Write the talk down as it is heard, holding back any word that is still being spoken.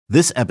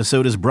This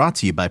episode is brought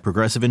to you by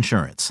Progressive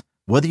Insurance.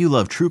 Whether you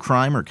love true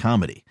crime or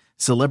comedy,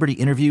 celebrity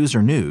interviews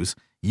or news,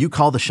 you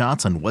call the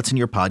shots on what's in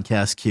your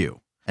podcast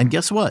queue. And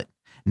guess what?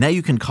 Now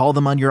you can call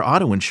them on your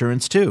auto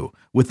insurance too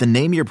with the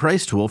Name Your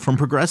Price tool from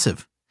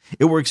Progressive.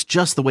 It works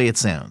just the way it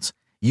sounds.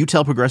 You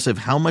tell Progressive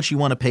how much you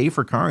want to pay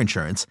for car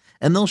insurance,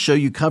 and they'll show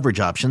you coverage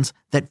options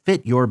that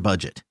fit your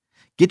budget.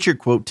 Get your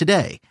quote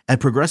today at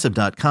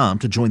Progressive.com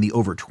to join the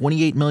over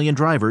 28 million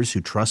drivers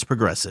who trust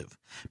Progressive.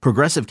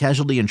 Progressive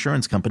Casualty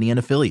Insurance Company and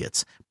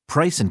Affiliates.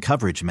 Price and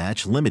coverage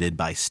match limited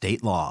by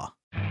state law.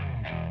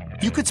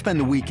 You could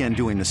spend the weekend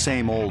doing the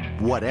same old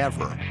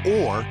whatever,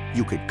 or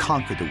you could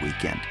conquer the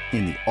weekend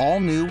in the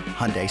all-new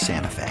Hyundai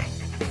Santa Fe.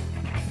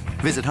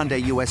 Visit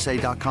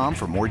HyundaiUSA.com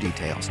for more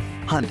details.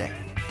 Hyundai,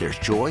 there's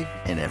joy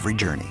in every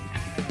journey.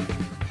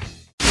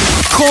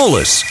 Call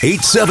us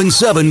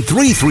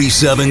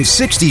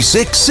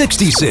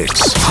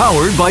 877-337-6666.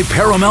 Powered by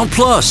Paramount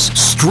Plus.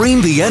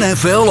 Stream the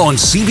NFL on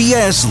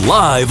CBS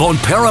live on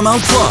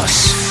Paramount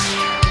Plus.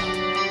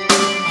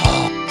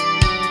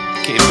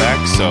 Came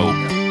back, so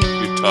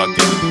you're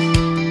talking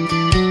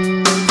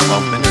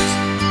 12 minutes.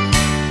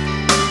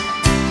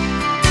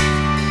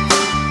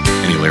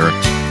 Any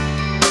lyrics?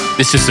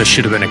 This is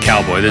should have been a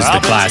cowboy. This is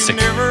the classic.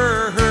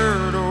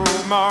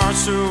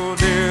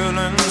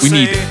 We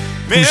need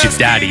Who's Your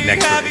Daddy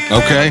next week.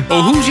 Okay.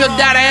 Oh, who's your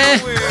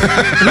daddy?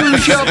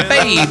 Who's your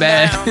baby?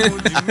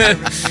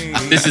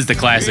 This is the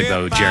classic,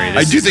 though, Jerry.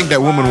 I do think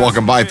that woman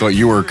walking by thought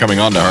you were coming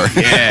on to her.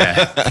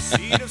 Yeah.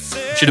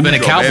 Should have been a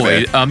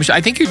cowboy.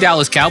 I think your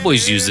Dallas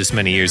Cowboys used this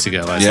many years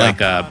ago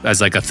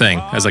as like a thing,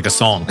 as like a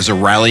song. As a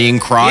rallying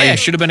cry? Yeah,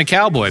 should have been a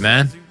cowboy,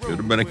 man. Should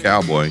have been a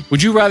cowboy.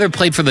 Would you rather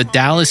play for the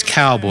Dallas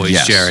Cowboys,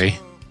 Yes. Jerry?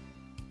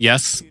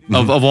 Yes?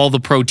 Mm-hmm. Of all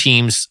the pro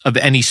teams of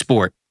any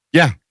sport?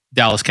 Yeah.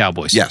 Dallas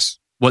Cowboys? Yes.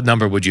 What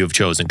number would you have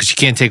chosen? Because you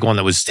can't take one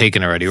that was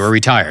taken already or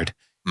retired.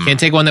 Can't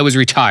take one that was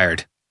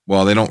retired.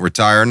 Well, they don't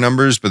retire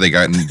numbers, but they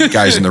got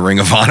guys in the Ring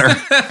of Honor.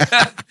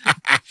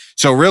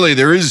 So really,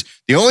 there is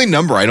the only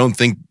numbers I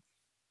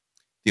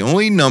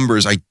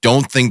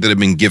don't think that have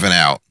been given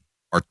out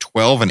are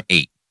 12 and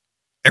 8.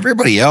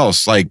 Everybody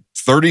else, like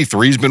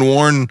 33 has been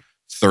worn,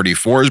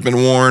 34 has been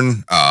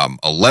worn,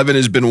 11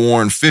 has been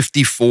worn,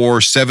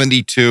 54,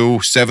 72,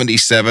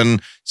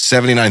 77,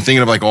 79.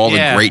 Thinking of like all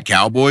the great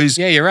Cowboys.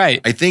 Yeah, you're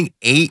right. I think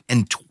 8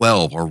 and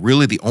 12 are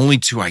really the only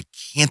two I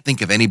can't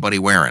think of anybody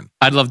wearing.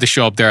 I'd love to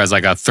show up there as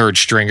like a third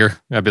stringer.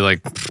 I'd be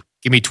like,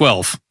 give me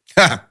 12.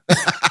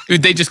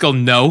 Would they just go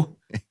no?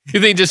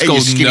 Did they just go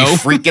no?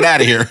 Freak it out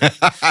of here.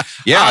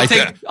 Yeah, I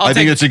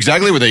think that's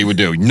exactly what they would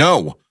do.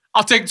 No.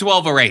 I'll take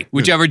 12 or 8,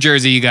 whichever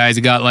jersey you guys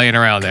got laying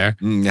around there.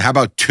 How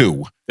about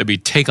 2? That'd be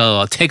take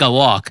a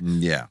walk.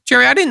 Yeah.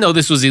 Jerry, I didn't know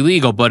this was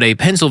illegal, but a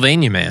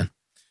Pennsylvania man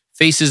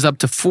faces up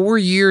to 4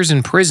 years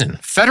in prison,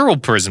 federal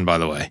prison, by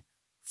the way,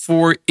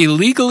 for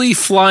illegally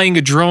flying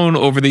a drone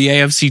over the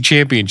AFC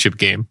Championship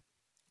game.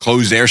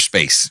 Closed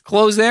airspace.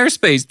 Closed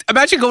airspace.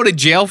 Imagine going to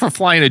jail for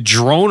flying a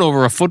drone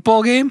over a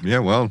football game. Yeah,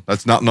 well,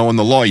 that's not knowing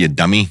the law, you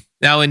dummy.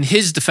 Now, in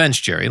his defense,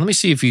 Jerry, let me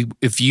see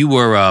if you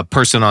were a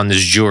person on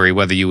this jury,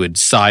 whether you would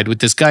side with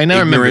this guy.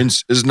 Now,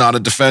 ignorance is not a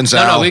defense,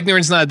 Al. No,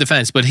 ignorance is not a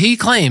defense. But he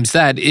claims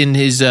that in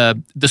his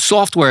the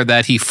software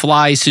that he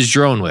flies his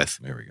drone with,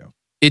 there we go,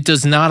 it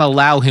does not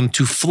allow him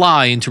to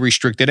fly into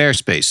restricted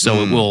airspace,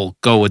 so it will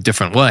go a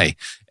different way.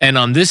 And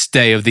on this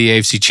day of the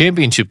AFC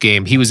Championship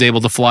game, he was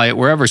able to fly it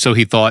wherever, so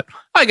he thought,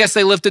 I guess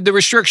they lifted the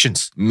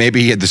restrictions.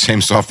 Maybe he had the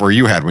same software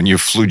you had when you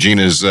flew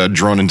Gina's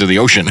drone into the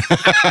ocean.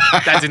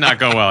 That did not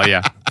go well,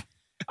 yeah.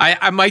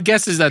 My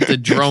guess is that the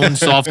drone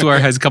software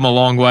has come a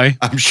long way.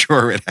 I'm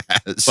sure it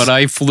has. But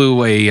I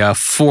flew a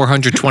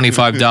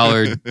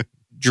 $425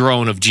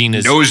 drone of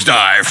Gina's.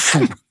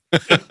 Nosedive.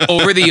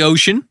 Over the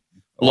ocean.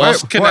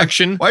 Lost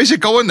connection. Why is it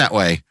going that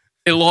way?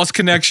 It lost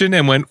connection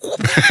and went.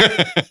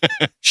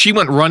 She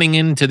went running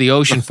into the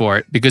ocean for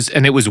it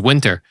and it was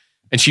winter.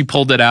 And she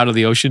pulled it out of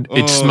the ocean.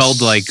 It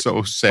smelled like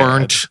so sad.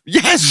 Burnt.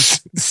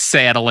 Yes.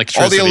 Sad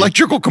electricity. All the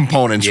electrical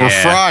components were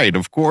fried,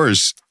 of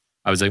course.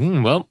 I was like,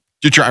 well.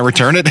 Did you try and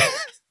return it?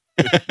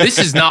 This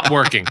is not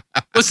working.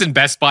 Listen,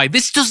 Best Buy,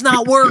 this does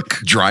not work.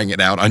 Drying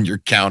it out on your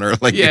counter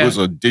like it was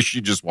a dish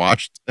you just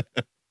washed.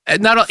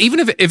 Even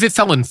if it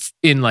fell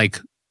in like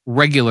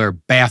regular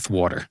bath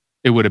water,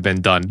 it would have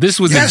been done. This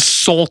was in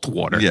salt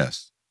water.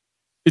 Yes.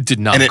 It did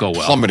not go well. And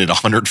it plummeted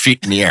 100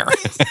 feet in the air.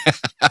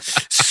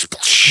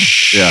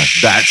 Yeah,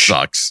 that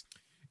sucks.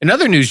 In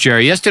other news,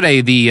 Jerry,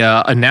 yesterday the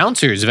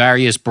announcers,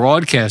 various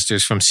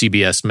broadcasters from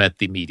CBS met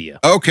the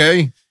media.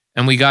 Okay.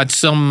 And we got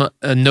some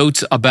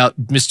notes about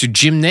Mr.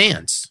 Jim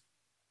Nantz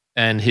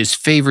and his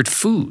favorite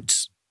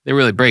foods. They're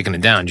really breaking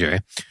it down,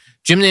 Jerry.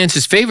 Jim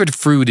Nantz's favorite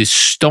food is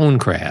stone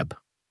crab.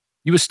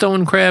 You a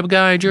stone crab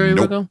guy, Jerry?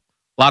 Nope. A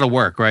lot of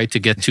work, right, to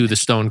get to the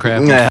stone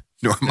crab?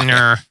 Nor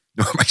am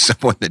I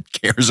someone that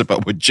cares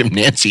about what Jim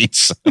Nantz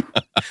eats.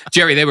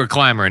 Jerry, they were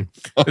clamoring.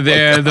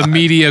 The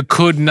media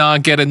could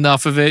not get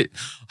enough of it.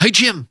 Hey,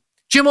 Jim,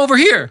 over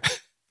here.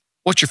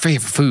 What's your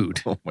favorite food?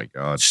 Oh, my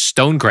God.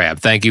 Stone crab.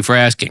 Thank you for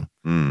asking.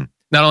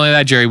 Not only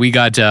that, Jerry, we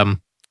got a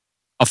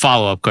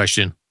follow-up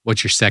question.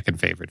 What's your second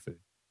favorite food?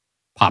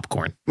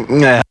 Popcorn.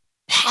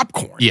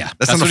 Popcorn? Yeah,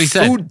 That's what not he a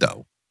said. food,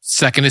 though.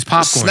 Second is It's a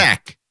popcorn.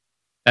 snack.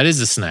 That is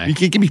a snack. You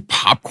can't give me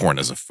popcorn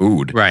as a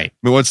food. Right. I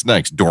mean, what's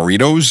next?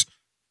 Doritos?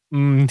 I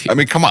mean,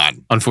 come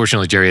on.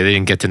 Unfortunately, Jerry, they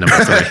didn't get to number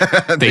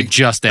 3. They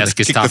just asked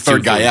his kicked top the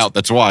third 2 guy foods. out.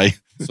 That's why.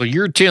 So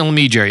you're telling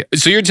me, Jerry.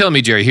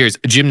 Here's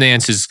Jim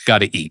Nantz has got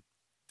to eat.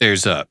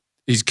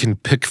 He can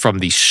pick from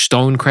the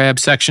stone crab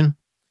section.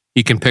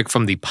 He can pick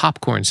from the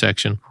popcorn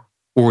section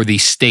or the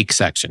steak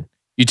section.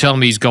 You tell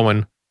me he's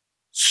going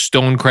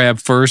stone crab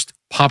first,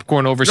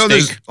 popcorn over No, steak.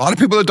 there's a lot of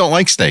people that don't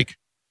like steak.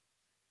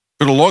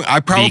 I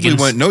probably Vegans?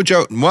 went, no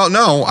joke. Well,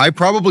 no, I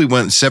probably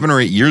went 7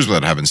 or 8 years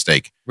without having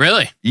steak.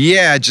 Really?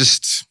 Yeah,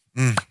 just.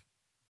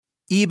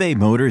 eBay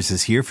Motors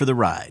is here for the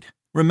ride.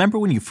 Remember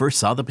when you first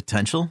saw the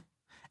potential?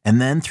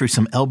 And then through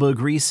some elbow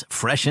grease,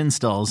 fresh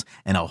installs,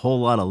 and a whole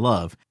lot of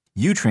love,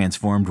 you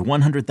transformed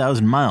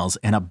 100,000 miles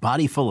and a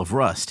body full of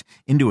rust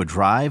into a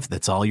drive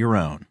that's all your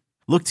own.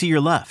 Look to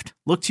your left.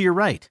 Look to your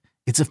right.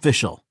 It's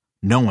official.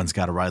 No one's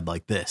got a ride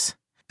like this.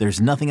 There's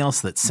nothing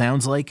else that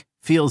sounds like,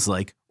 feels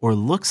like, or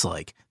looks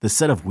like the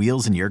set of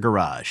wheels in your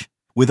garage.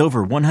 With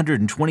over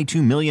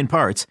 122 million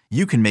parts,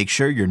 you can make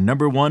sure your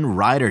number one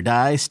ride or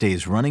die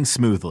stays running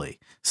smoothly.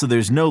 So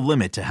there's no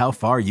limit to how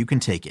far you can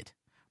take it.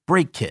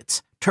 Brake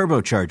kits,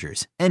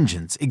 turbochargers,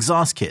 engines,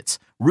 exhaust kits,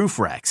 roof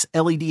racks,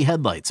 LED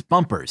headlights,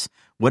 bumpers,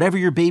 whatever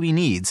your baby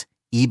needs,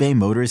 eBay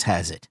Motors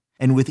has it.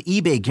 And with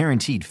eBay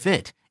Guaranteed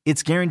Fit,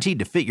 it's guaranteed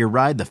to fit your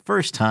ride the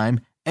first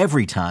time,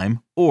 every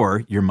time,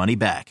 or your money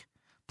back.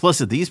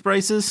 Plus at these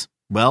prices,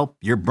 well,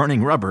 you're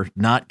burning rubber,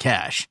 not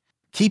cash.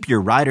 Keep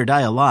your ride or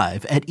die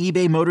alive at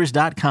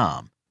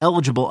ebaymotors.com.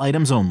 Eligible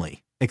items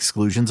only.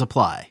 Exclusions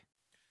apply.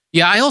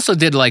 Yeah, I also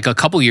did like a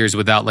couple years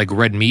without like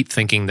red meat,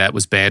 thinking that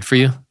was bad for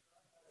you.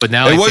 But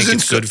now I think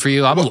it's good for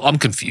you. I'm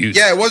confused.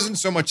 Yeah, it wasn't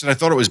so much that I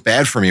thought it was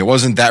bad for me. It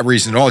wasn't that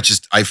reason at all. It's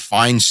just I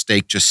find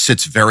steak just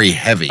sits very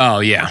heavy. Oh,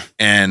 yeah.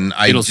 And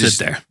It'll just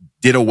sit there.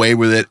 did away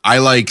with it. I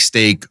like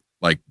steak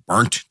like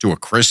burnt to a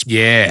crisp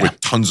Yeah. with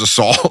tons of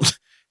salt.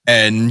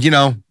 And, you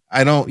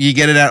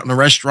get it out in the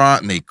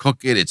restaurant and they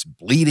cook it. It's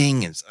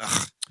bleeding. It's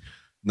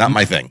not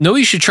my thing. No,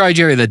 you should try,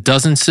 Jerry, that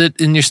doesn't sit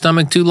in your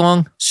stomach too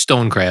long.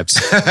 Stone crabs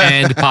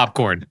and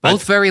popcorn.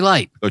 Both very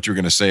light. Thought you were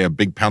going to say a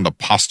big pound of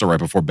pasta right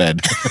before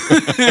bed.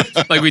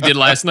 Like we did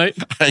last night.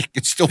 I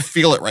can still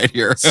feel it right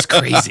here. It's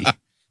crazy.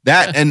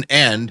 That and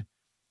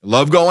I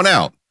love going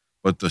out,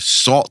 but the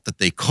salt that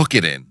they cook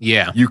it in.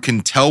 Yeah. You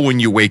can tell when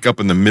you wake up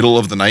in the middle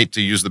of the night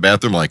to use the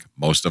bathroom, like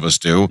most of us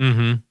do,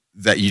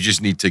 that you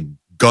just need to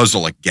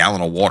guzzle a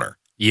gallon of water.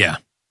 Yeah.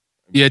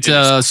 Yeah, it's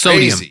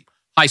sodium. Crazy.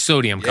 High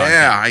sodium content.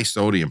 Yeah, high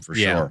sodium for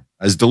sure.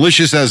 As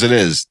delicious as it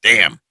is,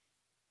 damn.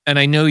 And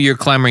I know you're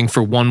clamoring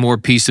for one more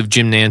piece of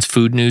Jim Nantz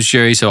food news,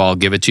 Jerry, so I'll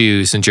give it to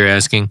you since you're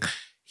asking.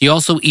 He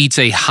also eats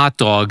a hot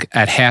dog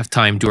at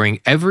halftime during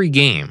every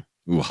game.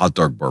 Ooh, hot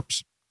dog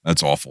burps.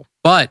 That's awful.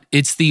 But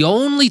it's the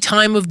only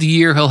time of the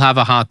year he'll have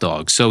a hot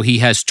dog. So he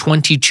has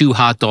 22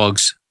 hot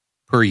dogs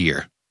per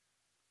year.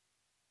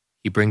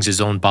 He brings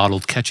his own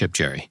bottled ketchup,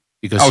 Jerry.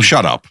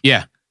 Shut up.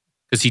 Yeah.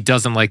 Because he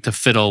doesn't like to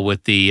fiddle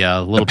with the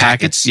little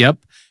packets? Yep.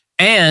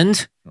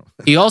 And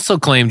he also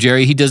claimed,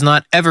 Jerry, he does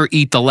not ever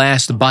eat the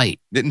last bite.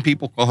 Didn't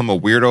people call him a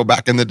weirdo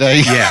back in the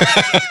day? Yeah.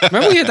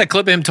 Remember we had that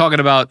clip of him talking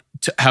about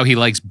how he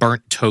likes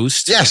burnt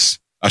toast? Yes.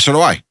 So do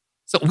I.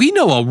 So we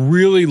know a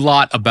really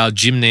lot about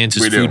Jim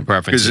Nantz's food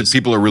preferences. Because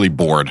people are really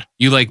bored.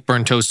 You like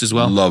burnt toast as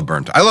well? Love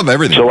burnt. I love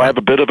everything. So I have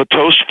a bit of a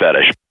toast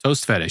fetish.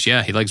 Toast fetish,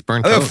 yeah. He likes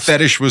burnt I thought toast.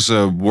 fetish was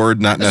a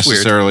word, not That's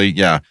necessarily.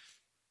 Yeah.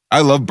 I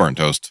love burnt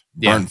toast.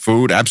 Yeah. Burnt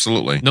food,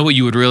 absolutely. Know what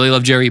you would really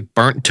love, Jerry?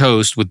 Burnt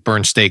toast with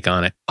burnt steak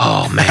on it.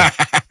 Oh, man.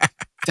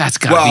 That's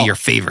got to be your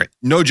favorite.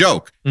 No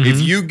joke. Mhm.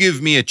 If you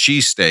give me a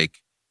cheesesteak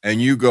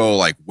and you go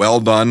like well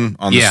done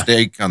on the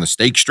steak, on the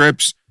steak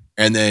strips,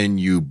 and then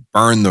you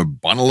burn the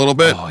bun a little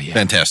bit,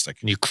 fantastic.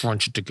 And you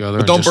crunch it together.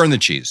 But don't burn the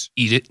cheese.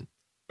 Eat it.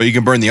 But you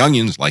can burn the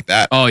onions like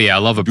that. Oh, yeah. I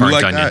love a burnt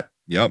onion. That?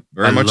 Yep,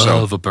 very much so. I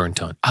love a burnt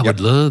onion. I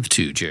would love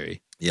to,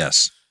 Jerry.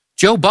 Yes.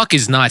 Joe Buck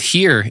is not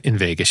here in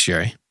Vegas,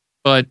 Jerry,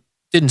 but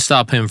didn't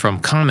stop him from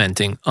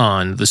commenting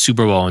on the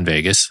Super Bowl in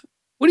Vegas.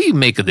 What do you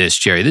make of this,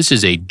 Jerry? This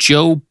is a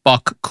Joe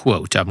Buck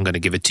quote. I'm going to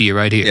give it to you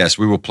right here. Yes,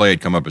 we will play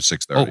it. Come up at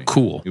 6:30. Oh,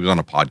 cool. He was on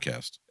a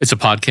podcast. It's a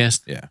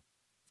podcast? Yeah.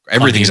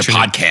 Everything's a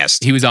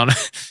podcast. He was on.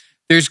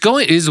 This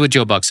is what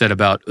Joe Buck said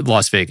about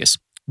Las Vegas.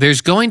 There's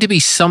going to be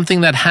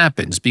something that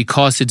happens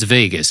because it's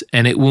Vegas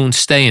and it won't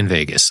stay in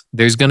Vegas.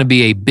 There's going to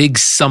be a big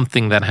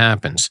something that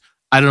happens.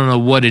 I don't know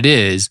what it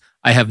is.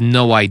 I have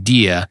no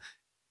idea.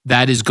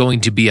 That is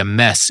going to be a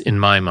mess in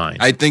my mind.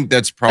 I think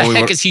that's probably the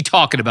heck is he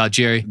talking about,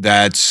 Jerry?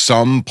 That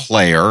some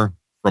player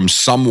from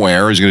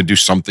somewhere is going to do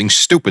something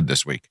stupid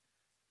this week.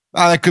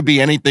 That could be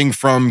anything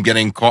from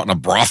getting caught in a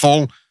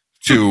brothel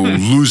to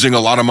losing a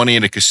lot of money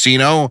in a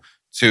casino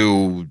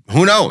to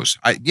who knows.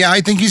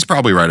 I think he's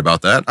probably right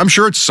about that. I'm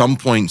sure at some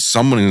point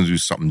someone is going to do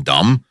something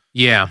dumb.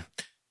 Yeah.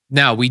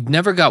 Now, we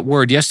never got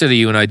word. Yesterday,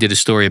 you and I did a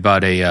story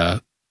about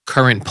a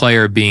current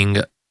player being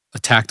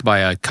attacked by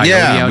a coyote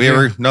out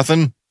here.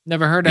 Nothing.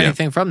 Never heard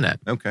anything from that.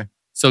 Okay.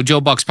 So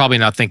Joe Buck's probably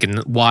not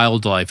thinking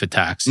wildlife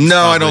attacks. He's No,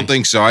 I probably- don't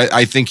think so.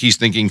 I think he's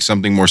thinking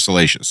something more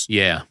salacious.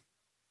 Yeah.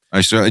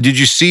 I saw. Did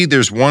you see?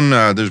 There's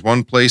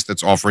one place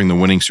that's offering the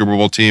winning Super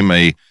Bowl team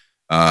a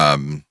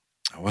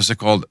what's it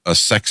called? A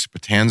sex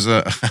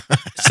patanza.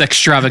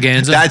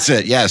 Sextravaganza. That's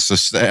it. Yes, a I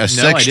sex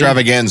didn't.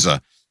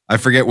 extravaganza. I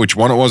forget which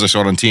one it was. I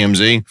saw it on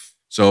TMZ.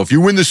 So if you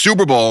win the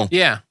Super Bowl,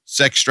 Yeah.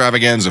 sex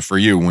extravaganza for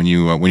you when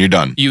you're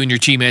done. You and your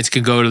teammates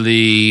can go to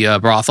the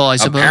brothel, I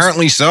suppose.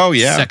 Apparently so.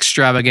 Yeah,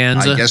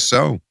 Sextravaganza. I guess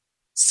so.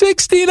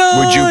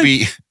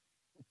 69.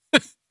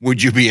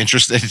 Would you be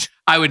interested?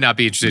 I would not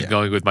be interested in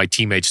going with my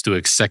teammates to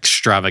a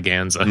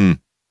sextravaganza.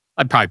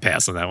 I'd probably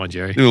pass on that one,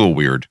 Jerry. A little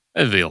weird.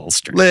 It'd be a little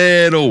strange.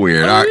 Little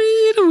weird. All right.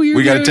 Weird,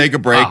 We got to Jerry. take a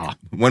break. Oh.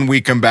 When we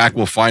come back,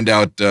 we'll find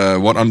out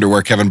what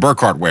underwear Kevin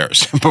Burkhardt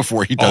wears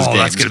before he does Oh,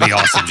 games. that's going to be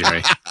awesome,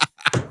 Jerry.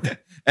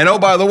 And oh,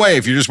 by the way,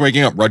 if you're just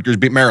waking up, Rutgers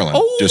beat Maryland.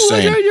 Oh, just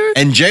saying. yeah.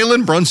 And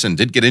Jalen Brunson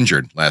did get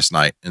injured last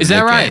night. in Is the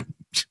that Knick right? game.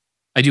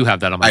 I do have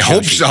that on my I show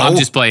hope sheet. so. I'm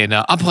just playing.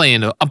 I'm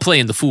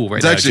playing the fool right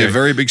It's now. actually a Jerry.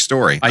 very big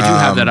story. I do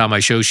have that on my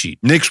show sheet.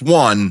 Knicks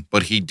won,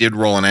 but he did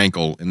roll an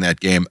ankle in that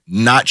game.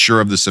 Not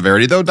sure of the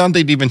severity, though.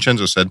 Dante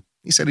DiVincenzo said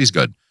he's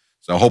good.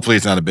 So hopefully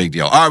it's not a big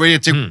deal. All right, we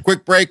need to take a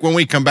quick break. When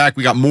we come back,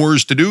 we got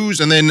Moore's to-dos,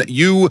 and then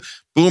you,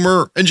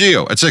 Boomer, and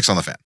Gio at 6 on the Fan.